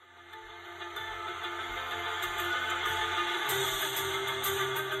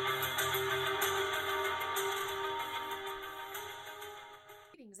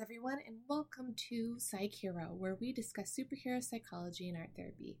welcome to Psych Hero, where we discuss superhero psychology and art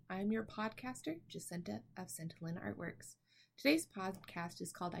therapy. I'm your podcaster, Jacinta of Centilin Artworks. Today's podcast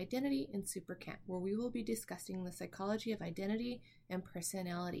is called Identity in Super Kent, where we will be discussing the psychology of identity and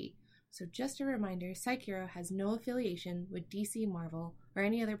personality. So just a reminder, Psych Hero has no affiliation with DC, Marvel, or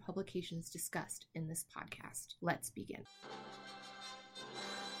any other publications discussed in this podcast. Let's begin.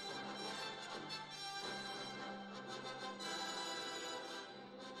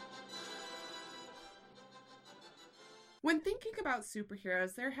 When thinking about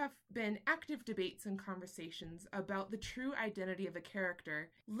superheroes, there have been active debates and conversations about the true identity of a character.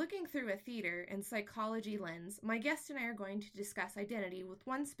 Looking through a theater and psychology lens, my guest and I are going to discuss identity with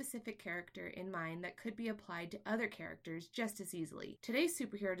one specific character in mind that could be applied to other characters just as easily. Today's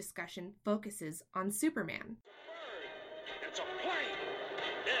superhero discussion focuses on Superman. It's a plane!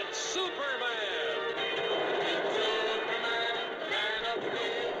 It's Superman!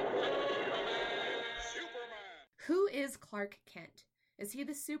 Who is Clark Kent? Is he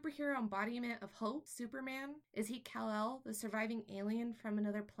the superhero embodiment of hope, Superman? Is he Kal-El, the surviving alien from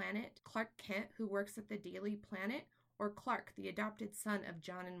another planet, Clark Kent, who works at the Daily Planet? Or Clark, the adopted son of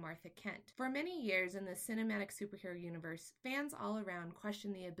John and Martha Kent? For many years in the cinematic superhero universe, fans all around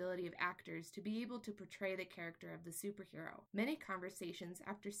question the ability of actors to be able to portray the character of the superhero. Many conversations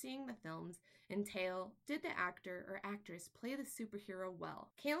after seeing the films entail, did the actor or actress play the superhero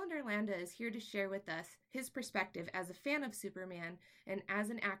well? Kalen Orlando is here to share with us his perspective as a fan of Superman and as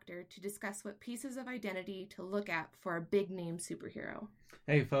an actor to discuss what pieces of identity to look at for a big-name superhero.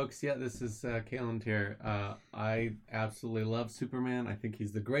 Hey folks, this is Kalen here. I absolutely love Superman. I think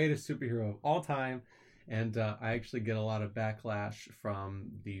he's the greatest superhero of all time, and I actually get a lot of backlash from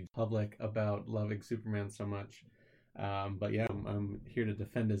the public about loving Superman so much. But I'm here to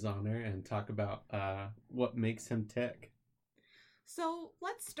defend his honor and talk about what makes him tick. So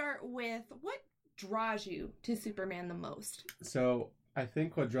let's start with what draws you to Superman the most? So I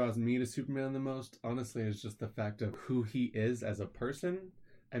think what draws me to Superman the most, honestly, is just the fact of who he is as a person.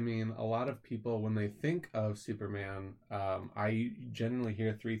 I mean, a lot of people, when they think of Superman, I generally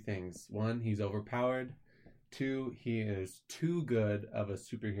hear three things. One, he's overpowered. Two, he is too good of a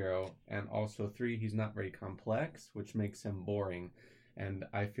superhero. And also three, he's not very complex, which makes him boring. And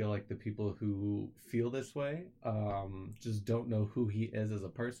I feel like the people who feel this way just don't know who he is as a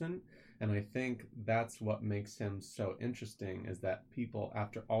person. And I think that's what makes him so interesting, is that people,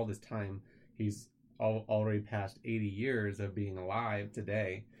 after all this time, he's already past 80 years of being alive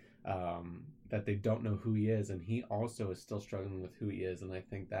today, that they don't know who he is. And he also is still struggling with who he is. And I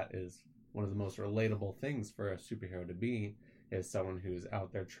think that is one of the most relatable things for a superhero to be, is someone who's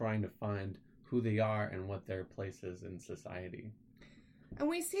out there trying to find who they are and what their place is in society. And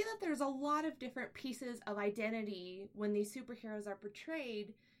we see that there's a lot of different pieces of identity when these superheroes are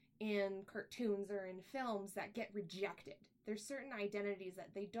portrayed in cartoons or in films that get rejected. There's certain identities that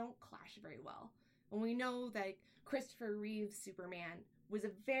they don't clash very well. And we know that Christopher Reeve's Superman was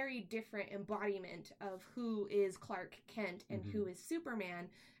a very different embodiment of who is Clark Kent and who is Superman.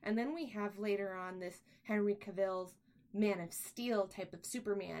 And then we have later on this Henry Cavill's Man of Steel type of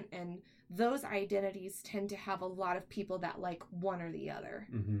Superman, and those identities tend to have a lot of people that like one or the other.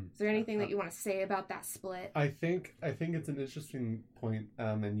 Is there anything that you want to say about that split? I think it's an interesting point,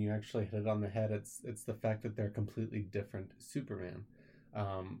 and you actually hit it on the head. It's the fact that they're completely different Superman.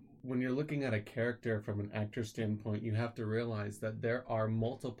 When you're looking at a character from an actor standpoint, you have to realize that there are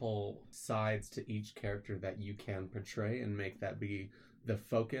multiple sides to each character that you can portray and make that be the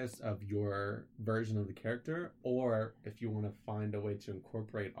focus of your version of the character, or if you want to find a way to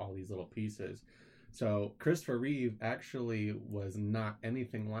incorporate all these little pieces. So Christopher Reeve actually was not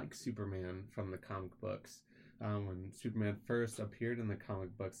anything like Superman from the comic books. When Superman first appeared in the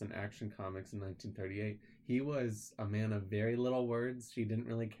comic books and Action Comics in 1938, he was a man of very little words. He didn't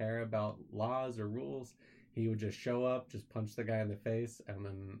really care about laws or rules. He would just show up, just punch the guy in the face, and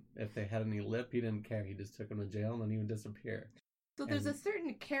then if they had any lip, he didn't care. He just took him to jail, and then he would disappear. So there's a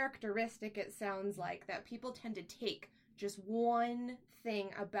certain characteristic, it sounds like, that people tend to take just one thing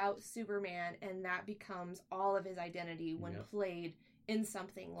about Superman, and that becomes all of his identity when played in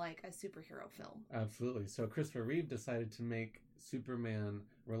something like a superhero film. Absolutely. So Christopher Reeve decided to make Superman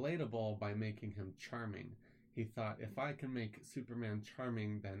relatable by making him charming. He thought, if I can make Superman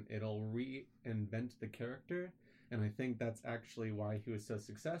charming, then it'll reinvent the character. And I think that's actually why he was so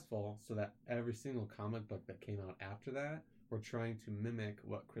successful, so that every single comic book that came out after that were trying to mimic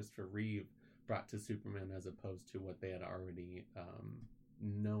what Christopher Reeve brought to Superman, as opposed to what they had already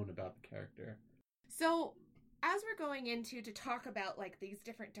known about the character. So as we're going into to talk about like these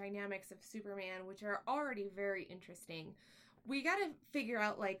different dynamics of Superman, which are already very interesting, we got to figure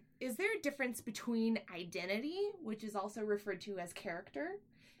out, like, is there a difference between identity, which is also referred to as character,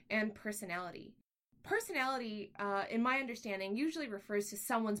 and personality? Personality, in my understanding, usually refers to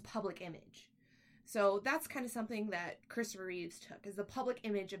someone's public image. So that's kind of something that Christopher Reeves took, is the public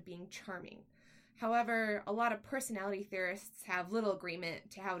image of being charming. However, a lot of personality theorists have little agreement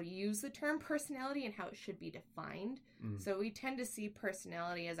to how to use the term personality and how it should be defined. So we tend to see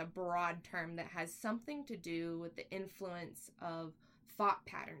personality as a broad term that has something to do with the influence of thought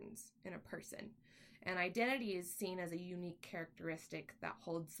patterns in a person. And identity is seen as a unique characteristic that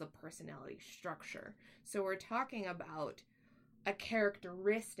holds the personality structure. So we're talking about a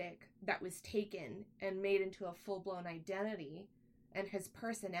characteristic that was taken and made into a full-blown identity, and his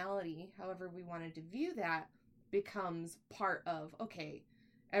personality, however we wanted to view that, becomes part of, okay,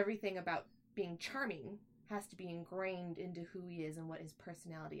 everything about being charming has to be ingrained into who he is and what his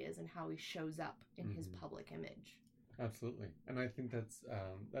personality is and how he shows up in his public image. Absolutely. And I think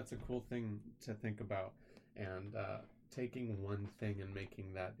that's a cool thing to think about, and taking one thing and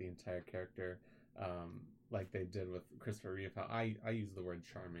making that the entire character, like they did with Christopher Reeve. How I use the word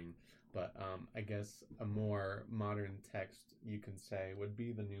charming, but I guess a more modern text you can say would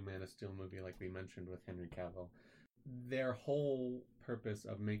be the new Man of Steel movie, like we mentioned with Henry Cavill. Their whole purpose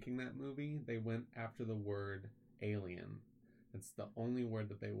of making that movie, they went after the word alien. It's the only word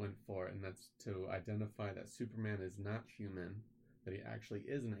that they went for, and that's to identify that Superman is not human, that he actually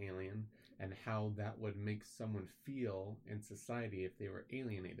is an alien, and how that would make someone feel in society if they were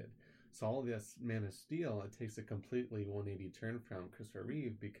alienated. So all this Man of Steel, it takes a completely 180 turn from Christopher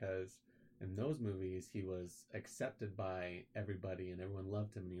Reeve, because in those movies he was accepted by everybody and everyone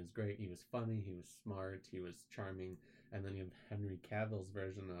loved him and he was great. He was funny, he was smart, he was charming. And then you have Henry Cavill's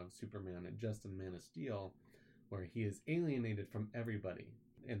version of Superman just in Man of Steel, where he is alienated from everybody.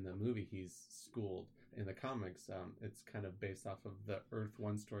 In the movie, he's schooled. In the comics, it's kind of based off of the Earth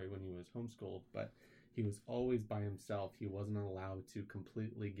 1 story when he was homeschooled, but he was always by himself. He wasn't allowed to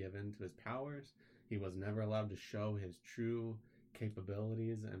completely give in to his powers. He was never allowed to show his true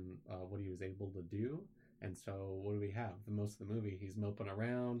capabilities and what he was able to do. And so what do we have? The most of the movie, he's moping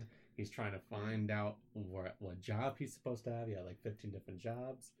around. He's trying to find out what job he's supposed to have. He had like 15 different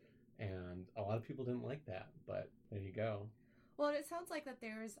jobs. And a lot of people didn't like that. But there you go. Well, it sounds like that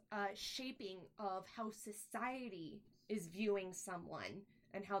there's a shaping of how society is viewing someone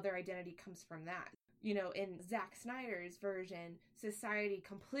and how their identity comes from that. You know, in Zack Snyder's version, society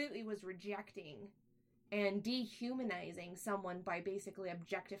completely was rejecting and dehumanizing someone by basically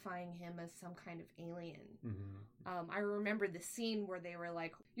objectifying him as some kind of alien. I remember the scene where they were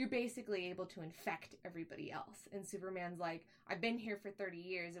like, you're basically able to infect everybody else. And Superman's like, I've been here for 30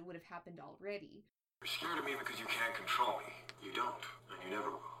 years. It would have happened already. You're scared of me because you can't control me. You don't, and you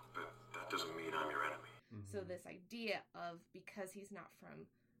never will. But that doesn't mean I'm your enemy. So this idea of, because he's not from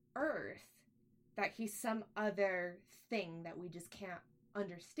Earth, that he's some other thing that we just can't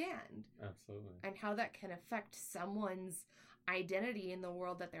understand. Absolutely. And how that can affect someone's identity in the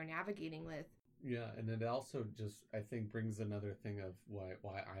world that they're navigating with. Yeah, and it also just, I think, brings another thing of why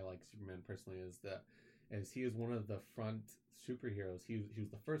I like Superman personally, is he is one of the front superheroes. He was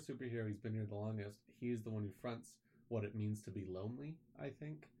the first superhero. He's been here the longest. He's the one who fronts what it means to be lonely, I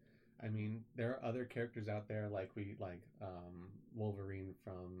think. I mean, there are other characters out there like Wolverine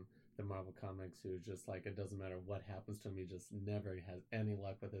from the Marvel Comics, who's just like, it doesn't matter what happens to him, he just never has any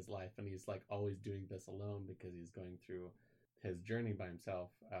luck with his life, and he's like always doing this alone because he's going through his journey by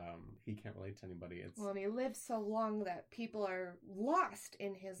himself. He can't relate to anybody. Well, and he lives so long that people are lost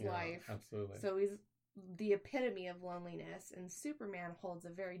in his life. Absolutely. So he's the epitome of loneliness, and Superman holds a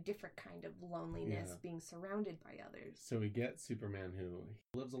very different kind of loneliness, being surrounded by others. So we get Superman who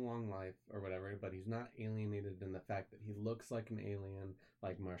lives a long life or whatever, but he's not alienated in the fact that he looks like an alien,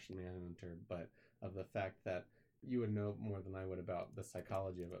 like Martian Manhunter, but of the fact that you would know more than I would about the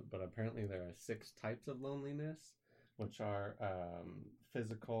psychology of it, but apparently there are 6 types of loneliness, which are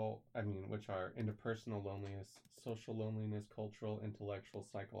which are interpersonal loneliness, social loneliness, cultural, intellectual,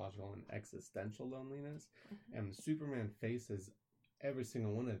 psychological, and existential loneliness. And Superman faces every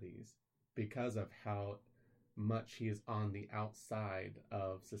single one of these because of how much he is on the outside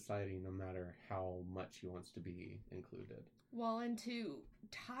of society, no matter how much he wants to be included. Well, and to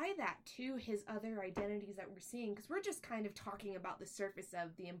tie that to his other identities that we're seeing, because we're just kind of talking about the surface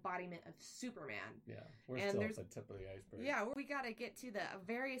of the embodiment of Superman. Yeah, we're still at the tip of the iceberg. Yeah, we got to get to the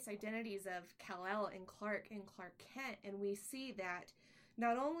various identities of Kal-El and Clark Kent, and we see that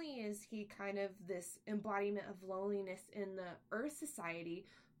not only is he kind of this embodiment of loneliness in the Earth society,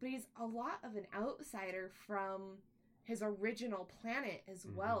 but he's a lot of an outsider from his original planet as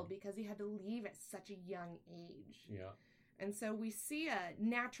well, because he had to leave at such a young age. Yeah. And so we see a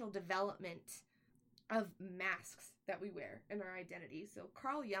natural development of masks that we wear in our identity. So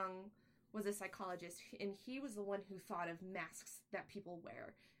Carl Jung was a psychologist, and he was the one who thought of masks that people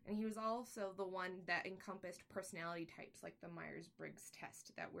wear. And he was also the one that encompassed personality types like the Myers-Briggs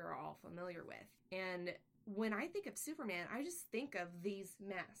test that we're all familiar with. And when I think of Superman, I just think of these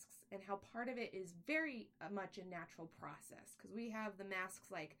masks and how part of it is very much a natural process. Because we have the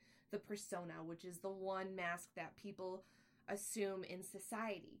masks like the persona, which is the one mask that people assume in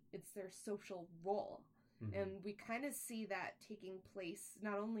society. It's their social role. Mhm. And we kind of see that taking place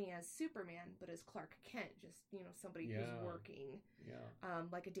not only as Superman, but as Clark Kent, just, somebody who's Yeah. working Yeah.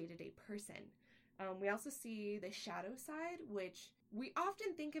 like a day-to-day person. We also see the shadow side, which we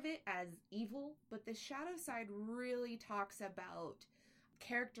often think of it as evil, but the shadow side really talks about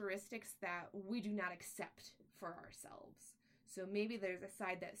characteristics that we do not accept for ourselves. So maybe there's a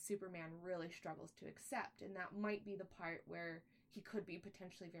side that Superman really struggles to accept, and that might be the part where he could be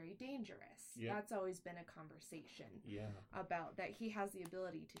potentially very dangerous. Yeah. That's always been a conversation Yeah. about that he has the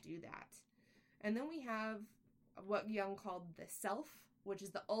ability to do that. And then we have what Jung called the self, which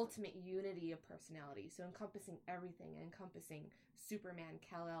is the ultimate unity of personality. So encompassing everything, encompassing Superman,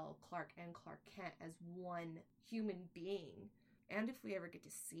 Kal-El, Clark, and Clark Kent as one human being. And if we ever get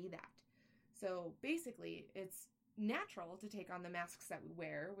to see that. So basically, it's natural to take on the masks that we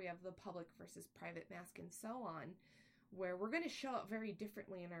wear. We have the public versus private mask and so on, where we're going to show up very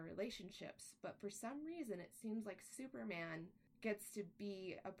differently in our relationships. But for some reason, it seems like Superman gets to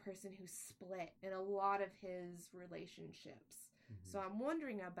be a person who's split in a lot of his relationships. Mhm. So I'm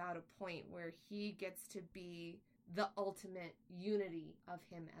wondering about a point where he gets to be the ultimate unity of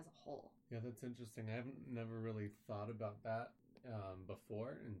him as a whole. Yeah, that's interesting. I haven't never really thought about that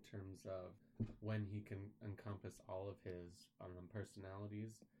before in terms of when he can encompass all of his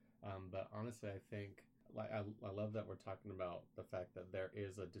personalities. But honestly, I think I love that we're talking about the fact that there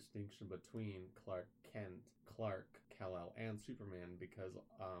is a distinction between Clark Kent, Clark, Kal-El, and Superman, because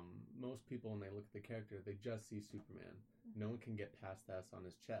most people, when they look at the character, they just see Superman. No one can get past that on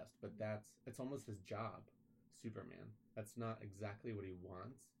his chest, but it's almost his job, Superman. That's not exactly what he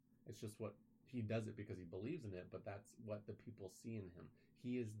wants. It's just what he does it because he believes in it, but that's what the people see in him.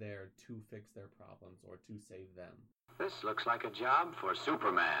 He is there to fix their problems or to save them. This looks like a job for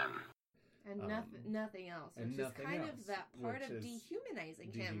Superman. And nothing else, which and is nothing kind else, of that part which of is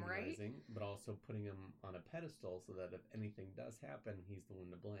dehumanizing him, right? Dehumanizing, but also putting him on a pedestal so that if anything does happen, he's the one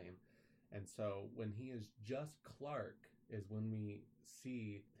to blame. And so when he is just Clark is when we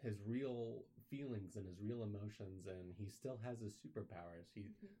see his real feelings and his real emotions, and he still has his superpowers. He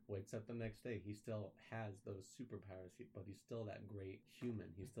wakes up the next day, he still has those superpowers, but he's still that great human.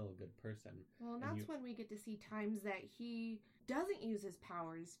 He's still a good person. Well, and that's when we get to see times that he doesn't use his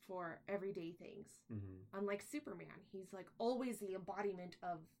powers for everyday things. Mm-hmm. Unlike Superman, he's like always the embodiment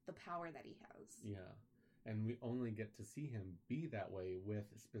of the power that he has. Yeah. And we only get to see him be that way with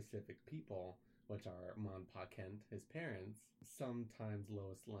specific people, which are Mon Pa Kent, his parents, sometimes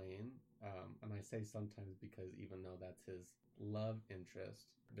Lois Lane, and I say sometimes because even though that's his love interest,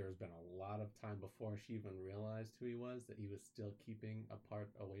 there's been a lot of time before she even realized who he was that he was still keeping a part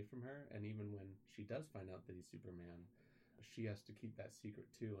away from her, and even when she does find out that he's Superman, she has to keep that secret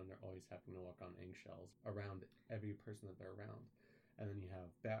too, and they're always having to walk on eggshells around every person that they're around. And then you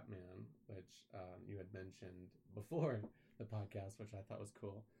have Batman, which you had mentioned before the podcast, which I thought was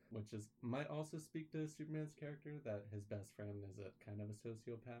cool, which might also speak to Superman's character, that his best friend is a kind of a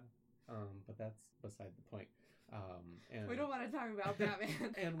sociopath. But that's beside the point. And we don't want to talk about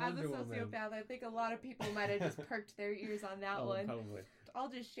Batman and as a Wonder Woman. sociopath. I think a lot of people might have just perked their ears on that one. Probably. I'll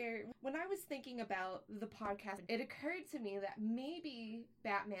just share. When I was thinking about the podcast, it occurred to me that maybe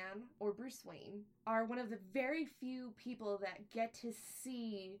Batman or Bruce Wayne are one of the very few people that get to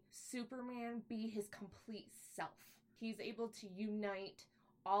see Superman be his complete self. He's able to unite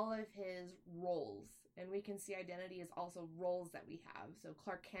all of his roles. And we can see identity as also roles that we have. So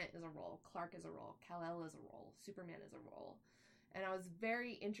Clark Kent is a role, Clark is a role, Kal-El is a role, Superman is a role. And I was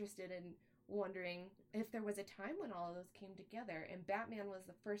very interested in wondering if there was a time when all of those came together, and Batman was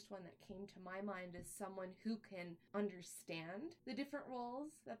the first one that came to my mind as someone who can understand the different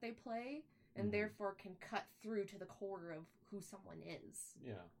roles that they play and therefore can cut through to the core of who someone is.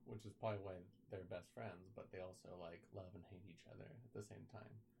 Yeah, which is probably why they're best friends, but they also love and hate each other at the same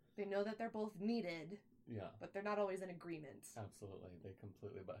time. They know that they're both needed, Yeah. but they're not always in agreement. Absolutely. They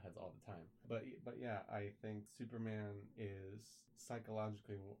completely butt heads all the time. But yeah, I think Superman is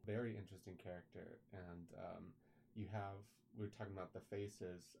psychologically a very interesting character. And we were talking about the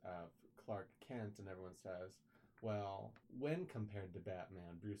faces of Clark Kent, and everyone says, Well, when compared to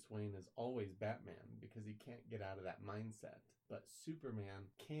Batman, Bruce Wayne is always Batman because he can't get out of that mindset. But Superman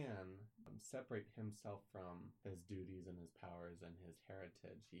can separate himself from his duties and his powers and his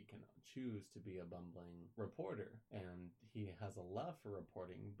heritage. He can choose to be a bumbling reporter, and he has a love for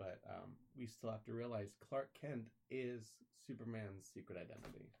reporting, but we still have to realize Clark Kent is Superman's secret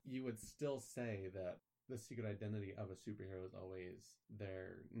identity. You would still say that the secret identity of a superhero is always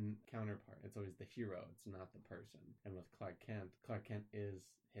their counterpart. It's always the hero. It's not the person. And with Clark Kent is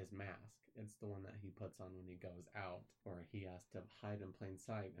his mask. It's the one that he puts on when he goes out, or he has to hide in plain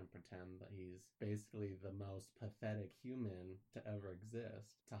sight and pretend that he's basically the most pathetic human to ever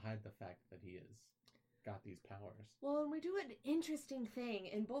exist, to hide the fact that he is got these powers. Well, and we do an interesting thing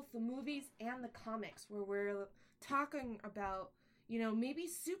in both the movies and the comics where we're talking about, you know, maybe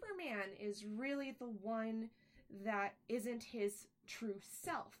Superman is really the one that isn't his true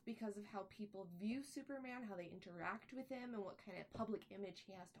self because of how people view Superman, how they interact with him, and what kind of public image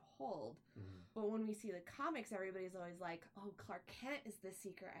he has to hold. Mm-hmm. But when we see the comics, everybody's always like, oh, Clark Kent is the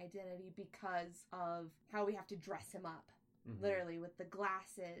secret identity because of how we have to dress him up. Mm-hmm. Literally, with the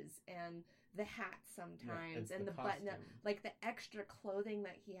glasses and the hat sometimes, and the button up, like the extra clothing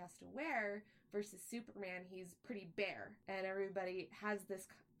that he has to wear, versus Superman, he's pretty bare. And everybody has this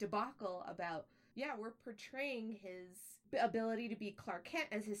debacle about, yeah, we're portraying his ability to be Clark Kent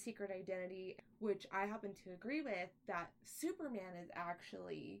as his secret identity, which I happen to agree with, that Superman is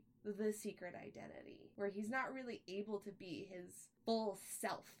actually the secret identity, where he's not really able to be his full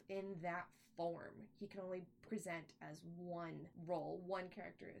self in that form. He can only present as one role, one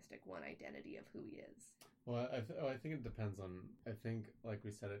characteristic, one identity of who he is. Well, I think it depends on, I think, like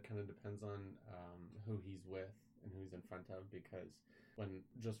we said, it kind of depends on who he's with and who he's in front of, because when,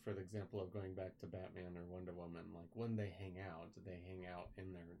 just for the example of going back to Batman or Wonder Woman, like when they hang out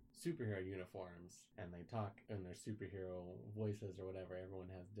in their superhero uniforms and they talk in their superhero voices or whatever. Everyone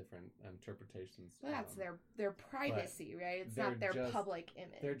has different interpretations. Well, that's their privacy, right? It's not their public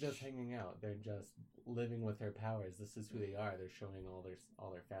image. They're just hanging out. They're just living with their powers. This is who they are. They're showing all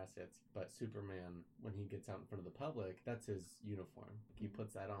their facets. But Superman, when he gets out in front of the public, that's his uniform. He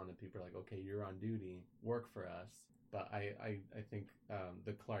puts that on and people are like, okay, you're on duty. Work for us. But I think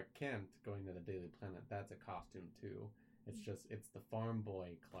the Clark Kent going to the Daily Planet, that's a costume too. It's the farm boy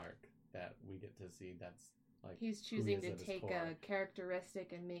Clark that we get to see. That's like he's choosing to take a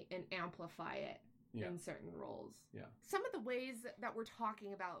characteristic and amplify it in certain roles. Yeah. Some of the ways that we're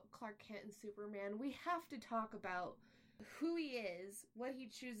talking about Clark Kent and Superman, we have to talk about who he is, what he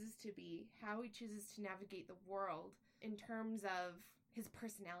chooses to be, how he chooses to navigate the world in terms of his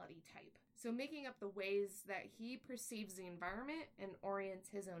personality type. So making up the ways that he perceives the environment and orients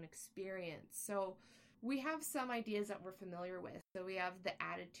his own experience. So we have some ideas that we're familiar with. So we have the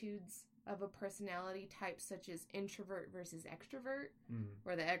attitudes of a personality type, such as introvert versus extrovert,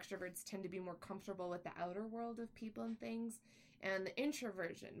 where the extroverts tend to be more comfortable with the outer world of people and things, and the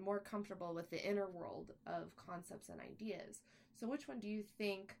introversion, more comfortable with the inner world of concepts and ideas. So which one do you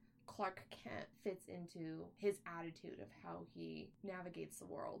think Clark Kent fits into his attitude of how he navigates the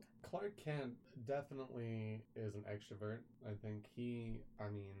world? Clark Kent definitely is an extrovert. I think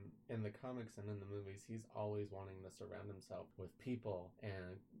in the comics and in the movies, he's always wanting to surround himself with people,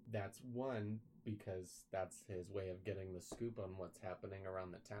 and that's one, because that's his way of getting the scoop on what's happening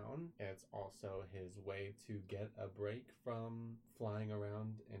around the town. It's also his way to get a break from flying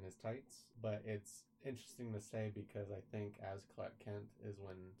around in his tights. But it's interesting to say, because I think as Clark Kent is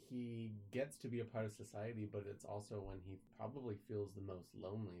when he gets to be a part of society, but it's also when he probably feels the most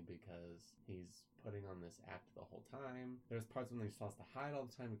lonely, because he's putting on this act the whole time. There's parts when he still has to hide all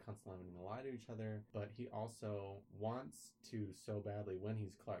the time and constantly having to lie to each other, but he also wants to so badly, when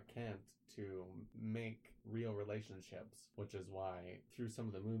he's Clark Kent, to make real relationships, which is why through some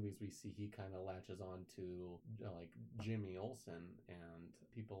of the movies we see he kind of latches on to like Jimmy Olsen and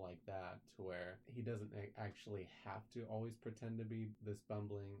people like that, to where he doesn't actually have to always pretend to be this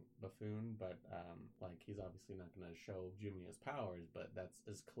bumbling buffoon, but like he's obviously not going to show Jimmy his powers, but that's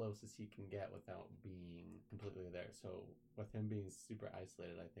as close as he can get without being completely there. So with him being super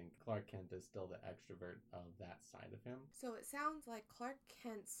isolated, I think Clark Kent is still the extrovert of that side of him. So it sounds like Clark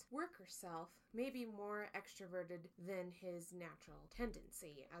Kent's worker self may be more extroverted than his natural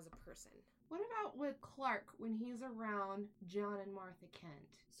tendency as a person. What about with Clark when he's around John and Martha Kent?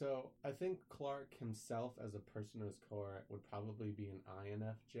 So I think Clark himself as a person to his core would probably be an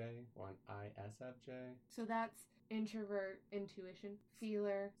INFJ or an ISFJ. So that's introvert, intuition,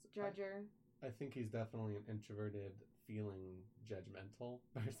 feeler, judger. I think he's definitely an introverted, feeling, judgmental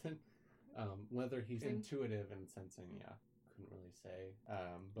person. Whether he's intuitive and sensing, couldn't really say.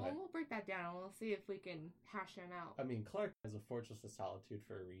 But well, we'll break that down I don't know, we'll see if we can hash them out. I mean, Clark has a fortress of solitude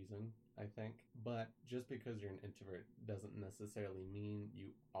for a reason, I think. But just because you're an introvert doesn't necessarily mean you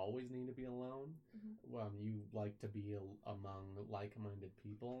always need to be alone. You like to be among like-minded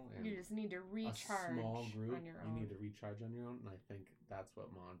people. And you just need to recharge a small group, on your own. You need to recharge on your own. And I think that's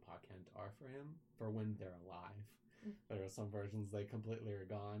what Ma and Pa Kent are for him, for when they're alive. There are some versions they completely are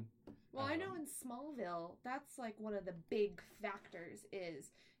gone. Well, I know in Smallville, that's like one of the big factors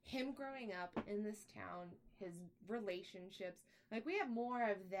is him growing up in this town, his relationships. Like, we have more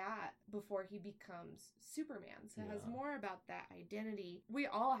of that before he becomes Superman. So it has more about that identity. We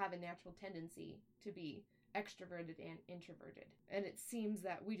all have a natural tendency to be extroverted and introverted. And it seems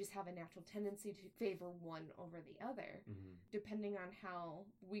that we just have a natural tendency to favor one over the other. Depending on how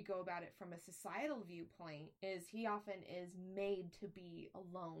we go about it from a societal viewpoint, is he often is made to be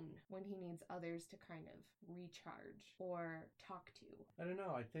alone when he needs others to kind of recharge or talk to. I don't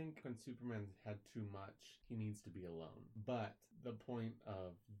know. I think when Superman's had too much, he needs to be alone. But the point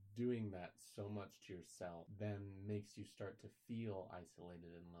of doing that so much to yourself then makes you start to feel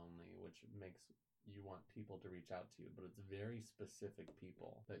isolated and lonely, which makes you want people to reach out to you, but it's very specific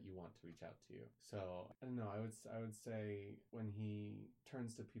people that you want to reach out to you. So I don't know. I would say when he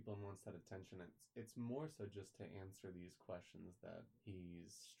turns to people and wants that attention, it's more so just to answer these questions that he's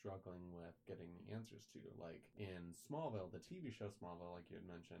struggling with getting the answers to. Like in Smallville, the TV show Smallville, like you had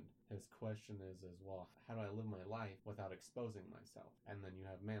mentioned, his question is well, how do I live my life without exposing myself? And then you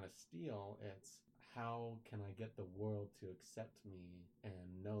have Man of Steel. It's how can I get the world to accept me and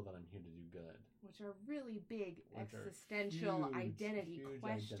know that I'm here to do good? Which are really big existential identity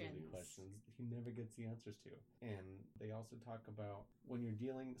questions. Identity questions he never gets the answers to. And they also talk about when you're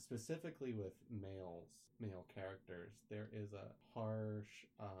dealing specifically with male characters, there is a harsh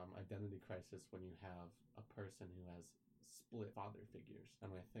identity crisis when you have a person who has split father figures.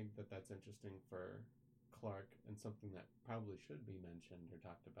 And I think that that's interesting for Clark and something that probably should be mentioned or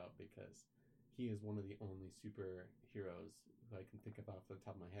talked about, because he is one of the only superheroes who I can think of off the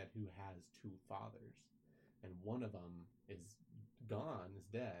top of my head who has two fathers. And one of them is gone, is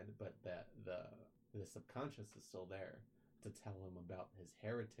dead, but the subconscious is still there to tell him about his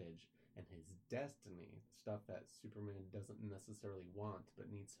heritage and his destiny, stuff that Superman doesn't necessarily want but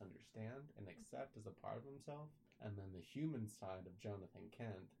needs to understand and accept as a part of himself. And then the human side of Jonathan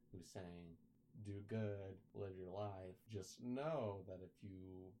Kent, who's saying, do good, live your life. Just know that if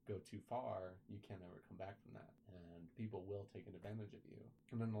you go too far, you can't ever come back from that. And people will take advantage of you.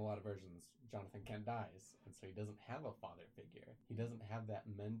 And in a lot of versions, Jonathan Kent dies. And so he doesn't have a father figure. He doesn't have that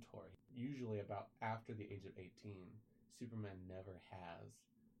mentor. Usually about after the age of 18, Superman never has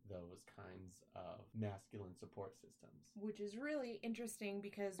those kinds of masculine support systems. Which is really interesting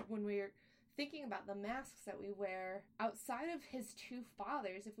because when we're thinking about the masks that we wear, outside of his two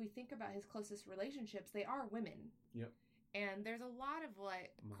fathers, if we think about his closest relationships, they are women. Yep. And there's a lot of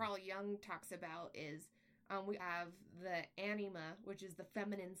what Carl Jung talks about is we have the anima, which is the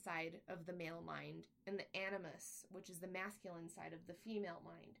feminine side of the male mind, and the animus, which is the masculine side of the female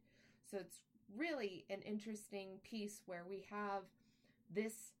mind. So it's really an interesting piece where we have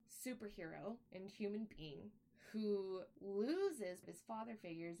this superhero and human being who loses his father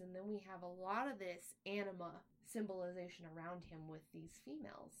figures, and then we have a lot of this anima symbolization around him with these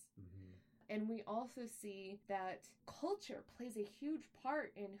females. Mm-hmm. And we also see that culture plays a huge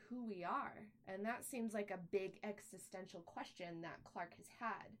part in who we are. And that seems like a big existential question that Clark has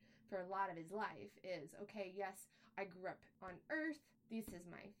had for a lot of his life is, okay, yes, I grew up on Earth. This is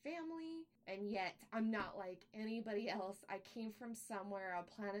my family. And yet I'm not like anybody else. I came from somewhere, a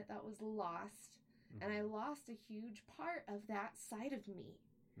planet that was lost. Mm-hmm. And I lost a huge part of that side of me.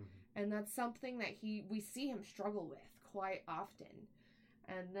 Mm-hmm. And that's something that we see him struggle with quite often.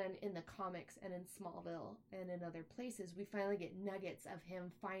 And then in the comics and in Smallville and in other places, we finally get nuggets of him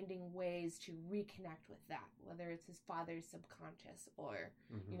finding ways to reconnect with that, whether it's his father's subconscious or,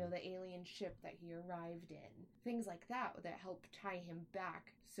 mm-hmm. The alien ship that he arrived in. Things like that help tie him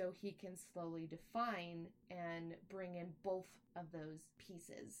back so he can slowly define and bring in both of those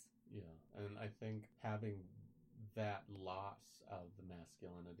pieces. Yeah, and I think having that loss of the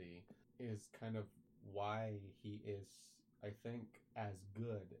masculinity is kind of why he is, I think, as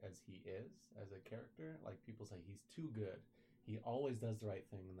good as he is as a character. Like, people say he's too good. He always does the right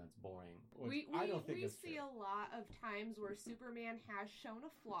thing, and that's boring. I don't think we see true. A lot of times where Superman has shown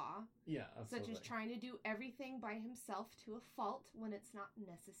a flaw. Yeah, absolutely. Such as trying to do everything by himself to a fault when it's not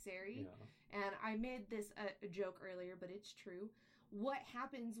necessary. Yeah. And I made this a joke earlier, but it's true. What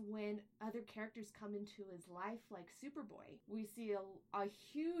happens when other characters come into his life, like Superboy? We see a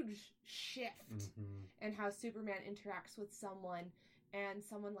huge shift mm-hmm. in how Superman interacts with someone And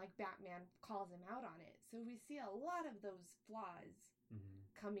someone like Batman calls him out on it. So we see a lot of those flaws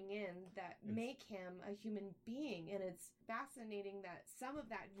coming in that make him a human being. And it's fascinating that some of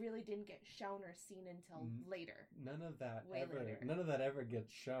that really didn't get shown or seen until later. None of that Later. ever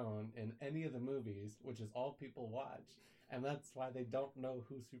gets shown in any of the movies, which is all people watch. And that's why they don't know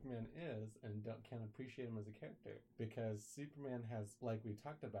who Superman is and can't appreciate him as a character. Because Superman has, like we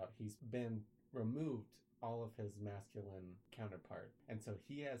talked about, he's been removed all of his masculine counterpart. And so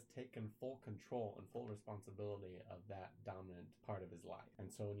he has taken full control and full responsibility of that dominant part of his life.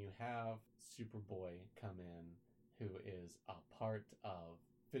 And so when you have Superboy come in, who is a part of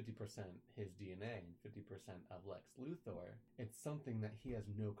 50% his DNA and 50% of Lex Luthor, it's something that he has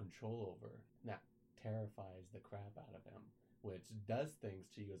no control over. That terrifies the crap out of him, which does things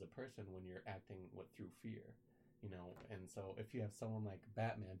to you as a person when you're acting through fear. You know, and so if you have someone like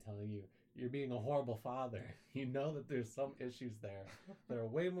Batman telling you you're being a horrible father, you know that there's some issues there that are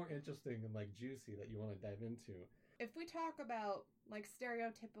way more interesting and like juicy that you want to dive into. If we talk about like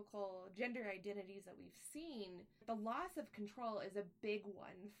stereotypical gender identities that we've seen, the loss of control is a big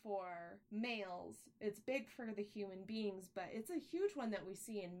one for males. It's big for the human beings, but it's a huge one that we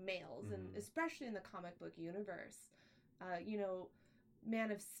see in males, and especially in the comic book universe. You know,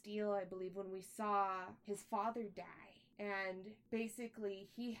 Man of Steel, I believe, when we saw his father die, and basically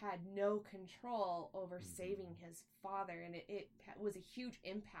he had no control over saving his father, and it was a huge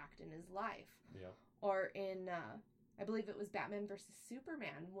impact in his life. Yeah. Or in, I believe it was Batman versus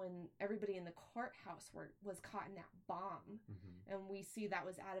Superman, when everybody in the courthouse was caught in that bomb, and we see that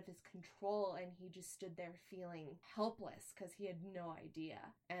was out of his control, and he just stood there feeling helpless because he had no idea.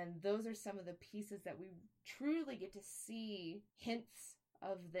 And those are some of the pieces that we truly get to see hints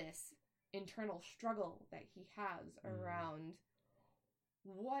of this internal struggle that he has around,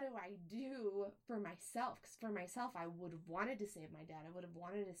 what do I do for myself? Because for myself, I would have wanted to save my dad. I would have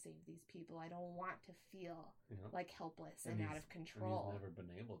wanted to save these people. I don't want to feel like helpless and out of control. And he's never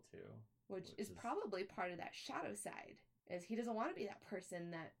been able to. Which is probably part of that shadow side, is he doesn't want to be that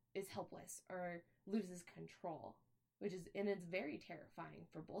person that is helpless or loses control. And it's very terrifying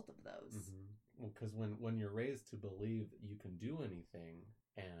for both of those. Well, because when you're raised to believe that you can do anything,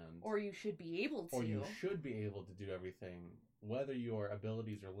 or you should be able to. Or you should be able to do everything, whether your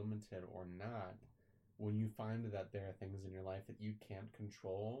abilities are limited or not, when you find that there are things in your life that you can't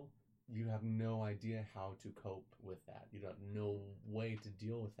control, you have no idea how to cope with that. You have no way to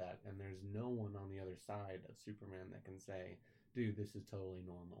deal with that. And there's no one on the other side of Superman that can say, dude, this is totally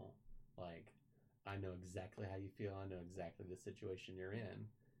normal. Like, I know exactly how you feel. I know exactly the situation you're in.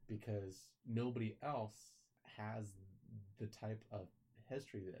 Because nobody else has the type of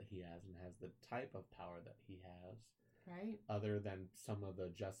history that he has and has the type of power that he has. Right. Other than some of the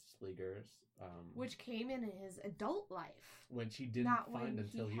Justice Leaguers. Which came in his adult life. Which he didn't find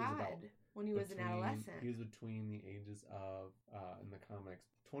until he was about... When he was an adolescent. He was between the ages of, in the comics,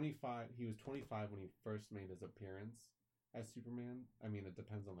 25. He was 25 when he first made his appearance as Superman. I mean, it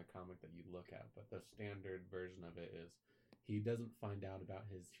depends on the comic that you look at, but the standard version of it is he doesn't find out about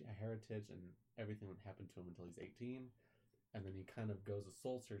his heritage and everything that happened to him until he's 18. And then he kind of goes a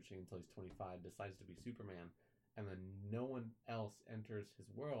soul searching until he's 25, decides to be Superman. And then no one else enters his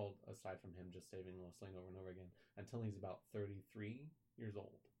world aside from him just saving Lois Lane over and over again until he's about 33 years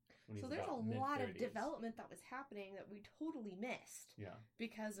old. So there's a lot of development that was happening that we totally missed. Yeah.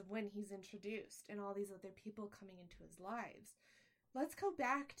 Because of when he's introduced and all these other people coming into his lives. Let's go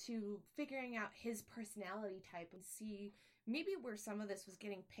back to figuring out his personality type and see maybe where some of this was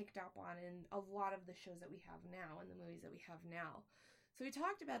getting picked up on in a lot of the shows that we have now and the movies that we have now. So we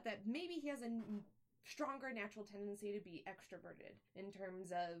talked about that maybe he has a stronger natural tendency to be extroverted in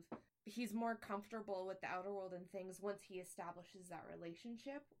terms of he's more comfortable with the outer world and things once he establishes that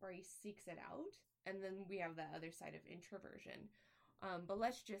relationship or he seeks it out. And then we have the other side of introversion. But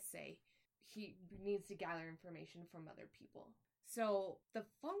let's just say he needs to gather information from other people. So the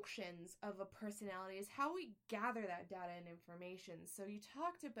functions of a personality is how we gather that data and information. So you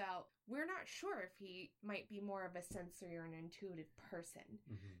talked about, we're not sure if he might be more of a sensory or an intuitive person.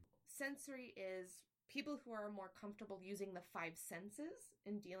 Sensory is people who are more comfortable using the 5 senses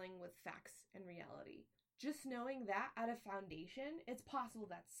in dealing with facts and reality. Just knowing that at a foundation, it's possible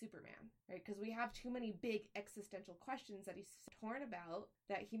that's Superman, right? Because we have too many big existential questions that he's torn about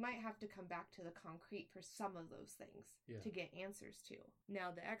that he might have to come back to the concrete for some of those things to get answers to.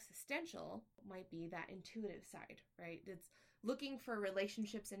 Now, the existential might be that intuitive side, right? It's looking for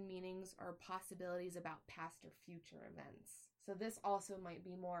relationships and meanings or possibilities about past or future events. So this also might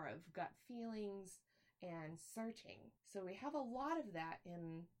be more of gut feelings and searching. So we have a lot of that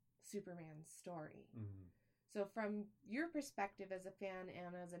in Superman's story. So from your perspective as a fan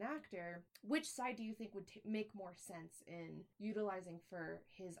and as an actor, which side do you think would make more sense in utilizing for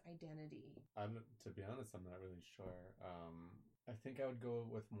his identity? To be honest, I'm not really sure. I think I would go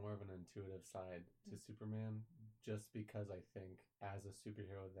with more of an intuitive side to Superman, just because I think as a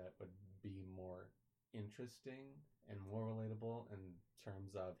superhero that would be more interesting and more relatable in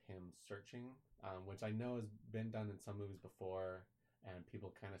terms of him searching, which I know has been done in some movies before, and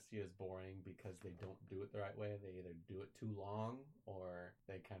people kind of see as boring because they don't do it the right way. They either do it too long or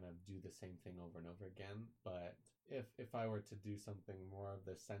they kind of do the same thing over and over again. But if I were to do something more of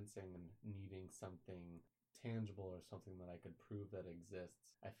the sensing and needing something tangible or something that I could prove that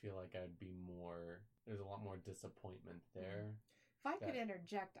exists, I feel like I'd be more, there's a lot more disappointment there. If I could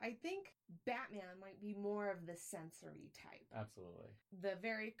interject, I think Batman might be more of the sensory type. Absolutely. The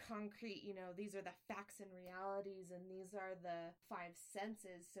very concrete, these are the facts and realities, and these are the five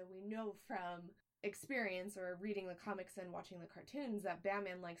senses. So we know from experience or reading the comics and watching the cartoons that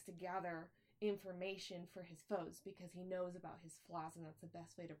Batman likes to gather information for his foes because he knows about his flaws, and that's the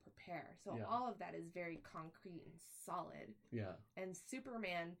best way to prepare. So all of that is very concrete and solid. Yeah. And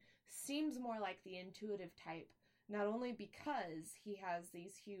Superman seems more like the intuitive type, not only because he has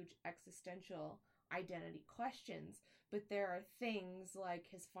these huge existential identity questions, but there are things like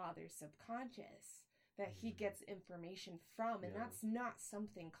his father's subconscious that he gets information from, and that's not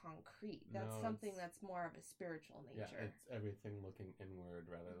something concrete. That's something that's more of a spiritual nature. Yeah, it's everything looking inward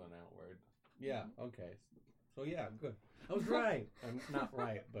rather than outward. Yeah, okay. So yeah, good. I was right. I'm not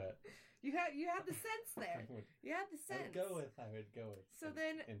right, but you had the sense there. You had the sense. I would go with so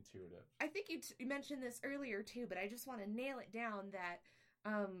then intuitive. I think you mentioned this earlier too, but I just want to nail it down that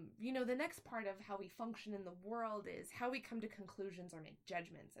the next part of how we function in the world is how we come to conclusions or make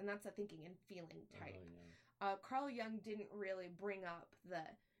judgments, and that's a thinking and feeling type. Carl Jung didn't really bring up the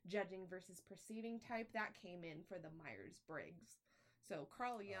judging versus perceiving type. That came in for the Myers-Briggs. So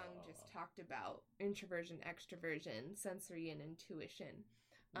Carl Jung just talked about introversion, extroversion, sensory, and intuition.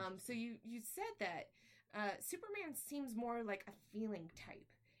 So you said that Superman seems more like a feeling type,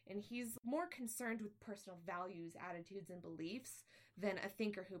 and he's more concerned with personal values, attitudes, and beliefs than a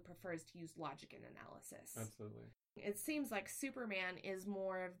thinker who prefers to use logic and analysis. Absolutely. It seems like Superman is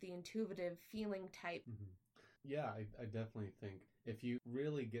more of the intuitive feeling type. Mm-hmm. Yeah, I definitely think if you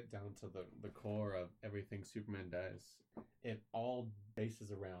really get down to the core of everything Superman does, it all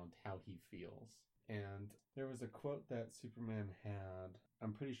bases around how he feels. And there was a quote that Superman had,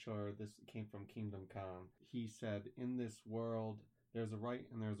 I'm pretty sure this came from Kingdom Come. He said, "In this world, there's a right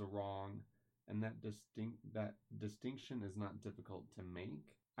and there's a wrong, and that distinction is not difficult to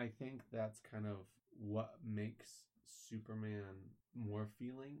make." I think that's kind of what makes Superman more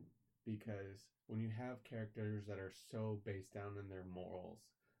feeling, because when you have characters that are so based down in their morals,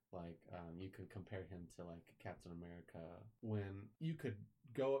 like you could compare him to like Captain America, when you could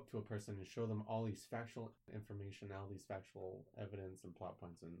go up to a person and show them all these factual information, all these factual evidence and plot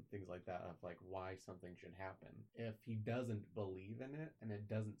points and things like that of like why something should happen. If he doesn't believe in it and it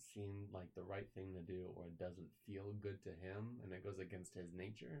doesn't seem like the right thing to do, or it doesn't feel good to him and it goes against his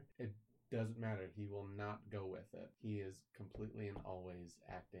nature, it doesn't matter. He will not go with it. He is completely and always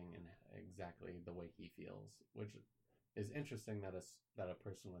acting in exactly the way he feels, which is interesting that a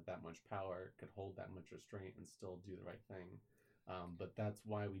person with that much power could hold that much restraint and still do the right thing. But that's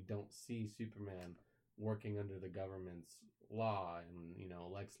why we don't see Superman working under the government's law, and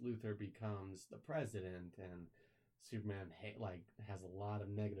Lex Luthor becomes the president, and Superman has a lot of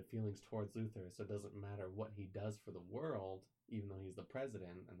negative feelings towards Luthor, so it doesn't matter what he does for the world, even though he's the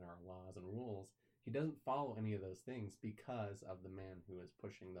president and there are laws and rules. He doesn't follow any of those things because of the man who is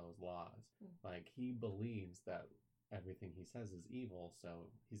pushing those laws. Like, he believes that everything he says is evil, so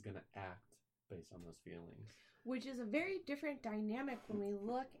he's going to act based on those feelings. Which is a very different dynamic when we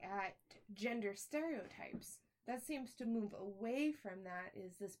look at gender stereotypes. That seems to move away from that,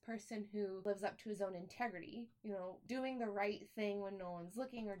 is this person who lives up to his own integrity, doing the right thing when no one's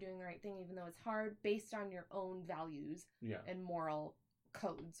looking, or doing the right thing even though it's hard, based on your own values and moral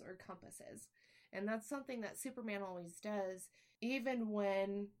codes or compasses. And that's something that Superman always does, even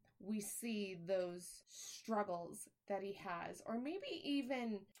when we see those struggles that he has, or maybe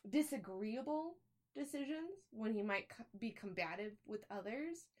even disagreeable decisions when he might be combative with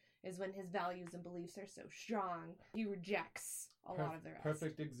others, is when his values and beliefs are so strong, he rejects a lot of the rest.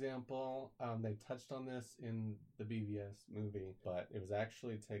 Perfect example. They touched on this in the BVS movie, but it was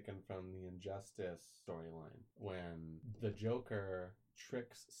actually taken from the Injustice storyline, when the Joker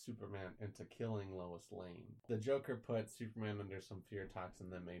tricks Superman into killing Lois Lane. The Joker put Superman under some fear toxin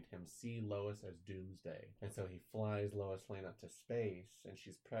that made him see Lois as Doomsday. And so he flies Lois Lane up to space, and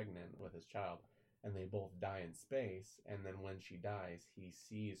she's pregnant with his child. and they both die in space. And then when she dies, he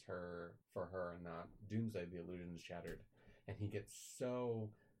sees her for her and not Doomsday. The illusion is shattered, and he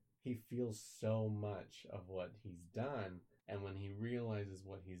feels so much of what he's done. And when he realizes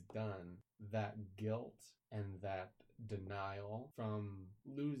what he's done, that guilt and that denial from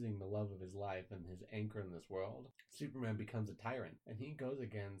losing the love of his life and his anchor in this world, Superman becomes a tyrant. And he goes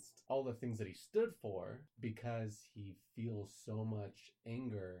against all the things that he stood for because he feels so much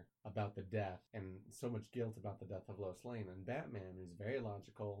anger about the death and so much guilt about the death of Lois Lane. And Batman, who's very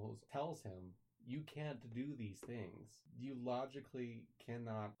logical, tells him, you can't do these things. You logically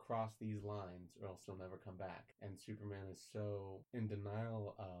cannot cross these lines or else you'll never come back. And Superman is so in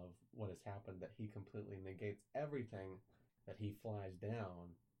denial of what has happened that he completely negates everything, that he flies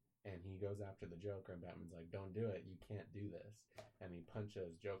down and he goes after the Joker, and Batman's like, don't do it, you can't do this. And he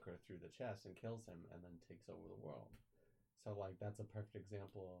punches Joker through the chest and kills him and then takes over the world. So like that's a perfect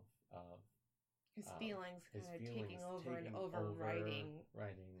example of his feelings kind of taking over and overriding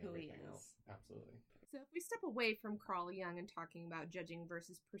who he is. Else. Absolutely. So if we step away from Carl Jung and talking about judging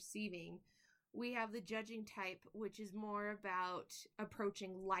versus perceiving, we have the judging type, which is more about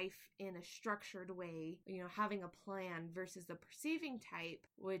approaching life in a structured way, having a plan, versus the perceiving type,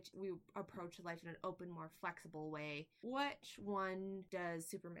 which we approach life in an open, more flexible way. Which one does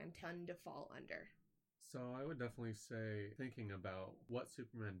Superman tend to fall under? So I would definitely say, thinking about what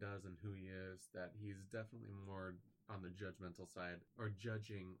Superman does and who he is, that he's definitely more on the judgmental side, or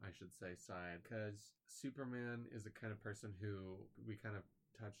judging, I should say, side, because Superman is the kind of person who, we kind of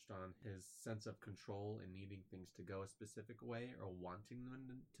touched on his sense of control and needing things to go a specific way or wanting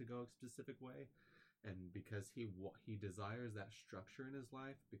them to go a specific way. And because he desires that structure in his